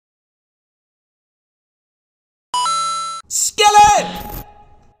ShySkillet!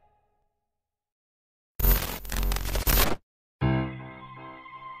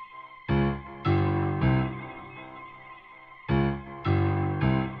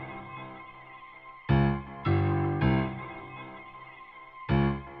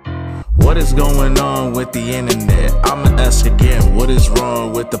 What is going on with the internet? I'ma ask again, what is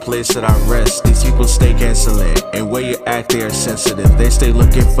wrong with the place that I rest? These people stay canceling, and where you act they are sensitive. They stay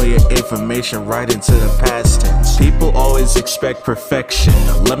looking for your information right into the past tense. People always expect perfection.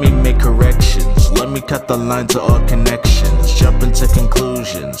 Let me make corrections. Let me cut the line to all connections. Jump into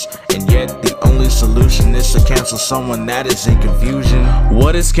conclusions, and yet the only solution is to cancel someone that is in confusion.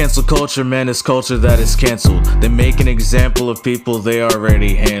 What is cancel culture, man? It's culture that is canceled. They make an example of people they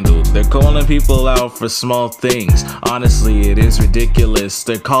already handled. They're calling people out for small things. Honestly, it is ridiculous.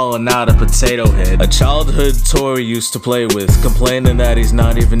 They're calling out a potato head, a childhood toy used to play with, complaining that he's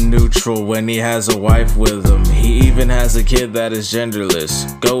not even neutral when he has a wife with him. He even has a kid that is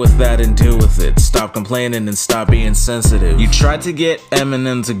genderless. Go with that and deal with it. Stop complaining and stop being sensitive. You tried to get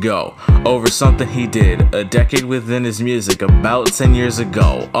Eminem to go over something he did a decade within his music about 10 years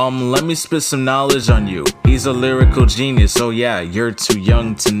ago. Let me spit some knowledge on you. He's a lyrical genius, so yeah, you're too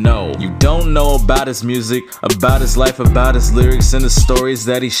young to know. You don't know about his music, about his life, about his lyrics and the stories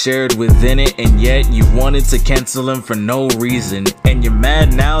that he shared within it, and yet you wanted to cancel him for no reason. And you're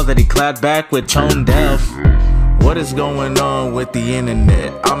mad now that he clapped back with tone deaf. What is going on with the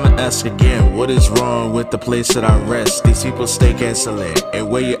internet? I'ma ask again, what is wrong with the place that I rest? These people stay canceling, and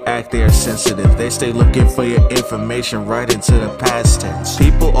where you act they are sensitive. They stay looking for your information right into the past tense.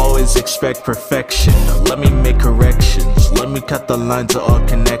 People always expect perfection. Let me make corrections. Let me cut the line to all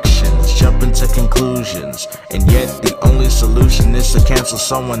connections. Jump into conclusions, and yet the only solution is to cancel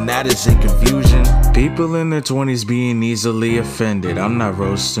someone that is in confusion. People in their 20s being easily offended. I'm not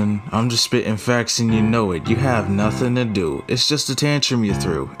roasting, I'm just spitting facts and you know it. You have nothing to do, it's just a tantrum you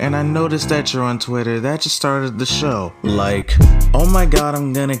threw. And I noticed that you're on Twitter, that just started the show. Like, oh my god,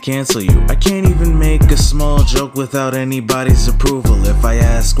 I'm gonna cancel you. I can't even make a small joke without anybody's approval. If I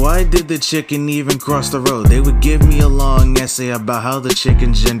ask, why did the chicken even cross the road? They would give me a long essay about how the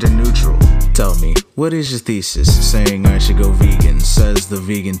chicken's gender neutral. Tell me, what is your thesis? Saying I should go vegan, says the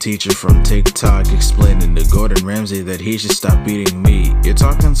vegan teacher from TikTok, explaining to Gordon Ramsay that he should stop eating meat. You're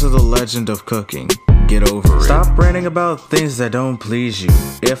talking to the legend of cooking. Get over it. Stop ranting about things that don't please you.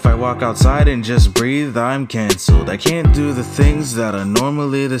 If I walk outside and just breathe, I'm cancelled. I can't do the things that are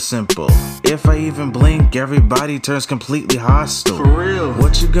normally the simple. If I even blink, everybody turns completely hostile. For real.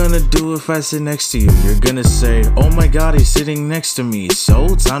 What you gonna do if I sit next to you? You're gonna say, oh my god, he's sitting next to me.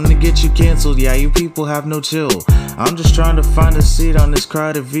 So, time to get you cancelled. Yeah, you people have no chill. I'm just trying to find a seat on this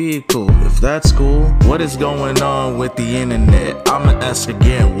crowded vehicle, if that's cool. What is going on with the internet? I'ma ask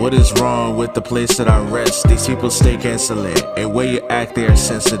again, what is wrong with the place that I rest? These people stay canceling, and where you act they are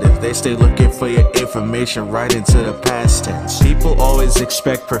sensitive. They stay looking for your information right into the past tense. People always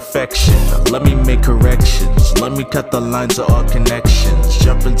expect perfection. Let me make corrections. Let me cut the line to all connections.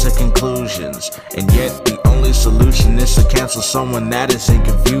 Jump into conclusions, and yet the only solution is to cancel someone that is in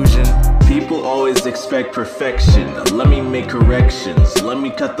confusion. People always expect perfection. Let me make corrections. Let me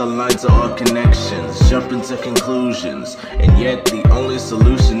cut the line to all connections. Jump into conclusions, and yet the only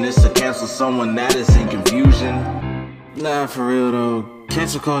solution is to cancel someone that is in confusion. Nah, for real though,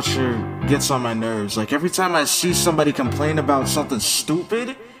 cancel culture gets on my nerves. Like, every time I see somebody complain about something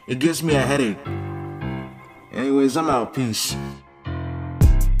stupid, it gives me a headache. Anyways, I'm out. Peace.